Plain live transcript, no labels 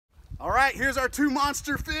All right, here's our 2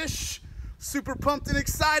 monster fish. Super pumped and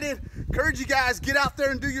excited. Encourage you guys, get out there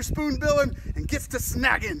and do your spoonbilling and get to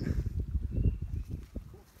snagging.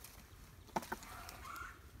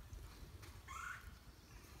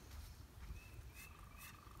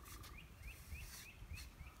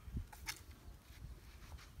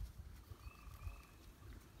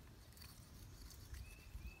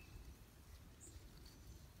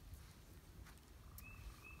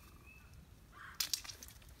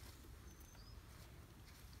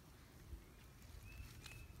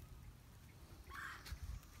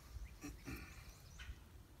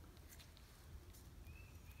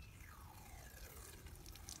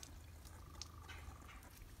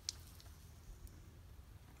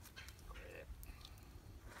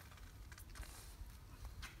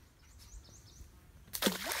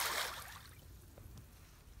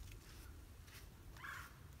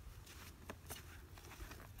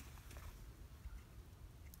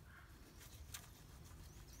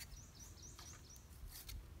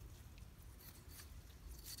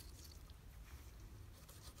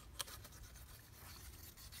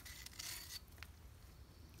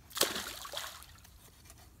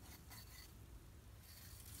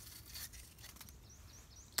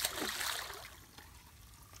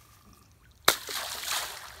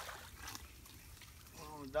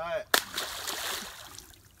 Diet.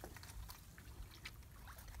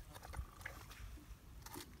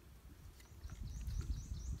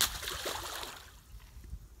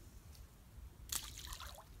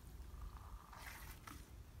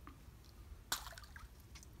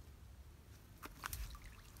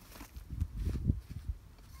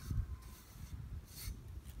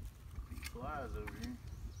 Flies over here.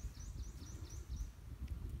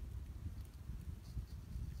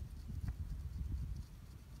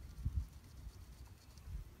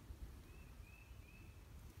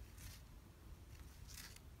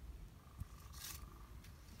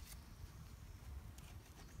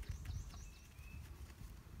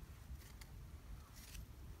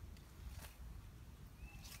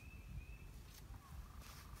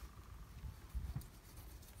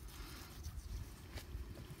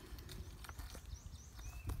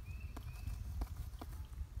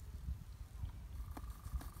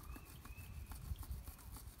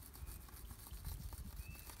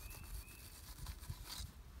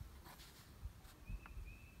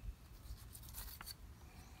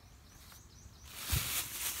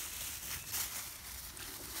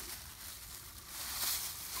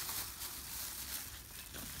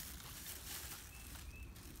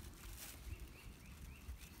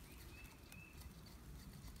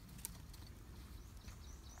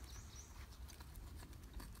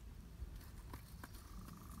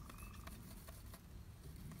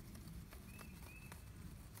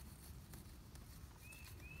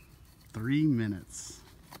 Three minutes.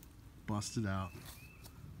 Busted out.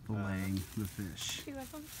 Filleting the fish.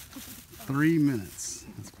 3 minutes.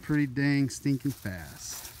 That's pretty dang stinking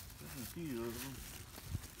fast.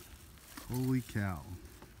 Holy cow.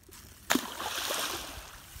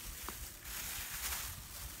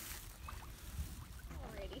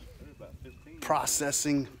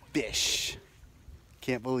 Processing fish.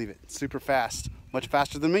 Can't believe it. Super fast. Much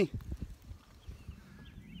faster than me.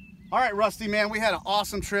 All right, Rusty, man, we had an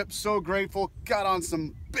awesome trip. So grateful. Got on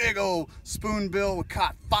some big old spoonbill. We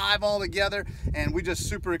caught 5 all together, and we just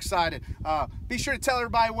super excited. Be sure to tell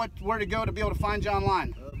everybody where to go to be able to find you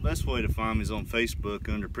online. The best way to find me is on Facebook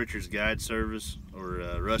under Pritchard Guide Services or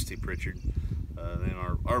Rusty Pritchard. Then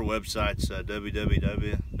our website's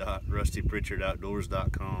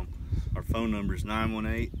www.rustypritchardoutdoors.com. Our phone number is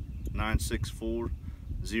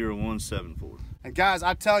 918-964-0174. And guys,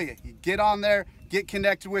 I tell you, you get on there, get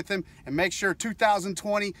connected with him, and make sure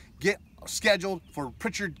 2020 get scheduled for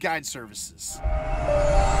Pritchard Guide Services.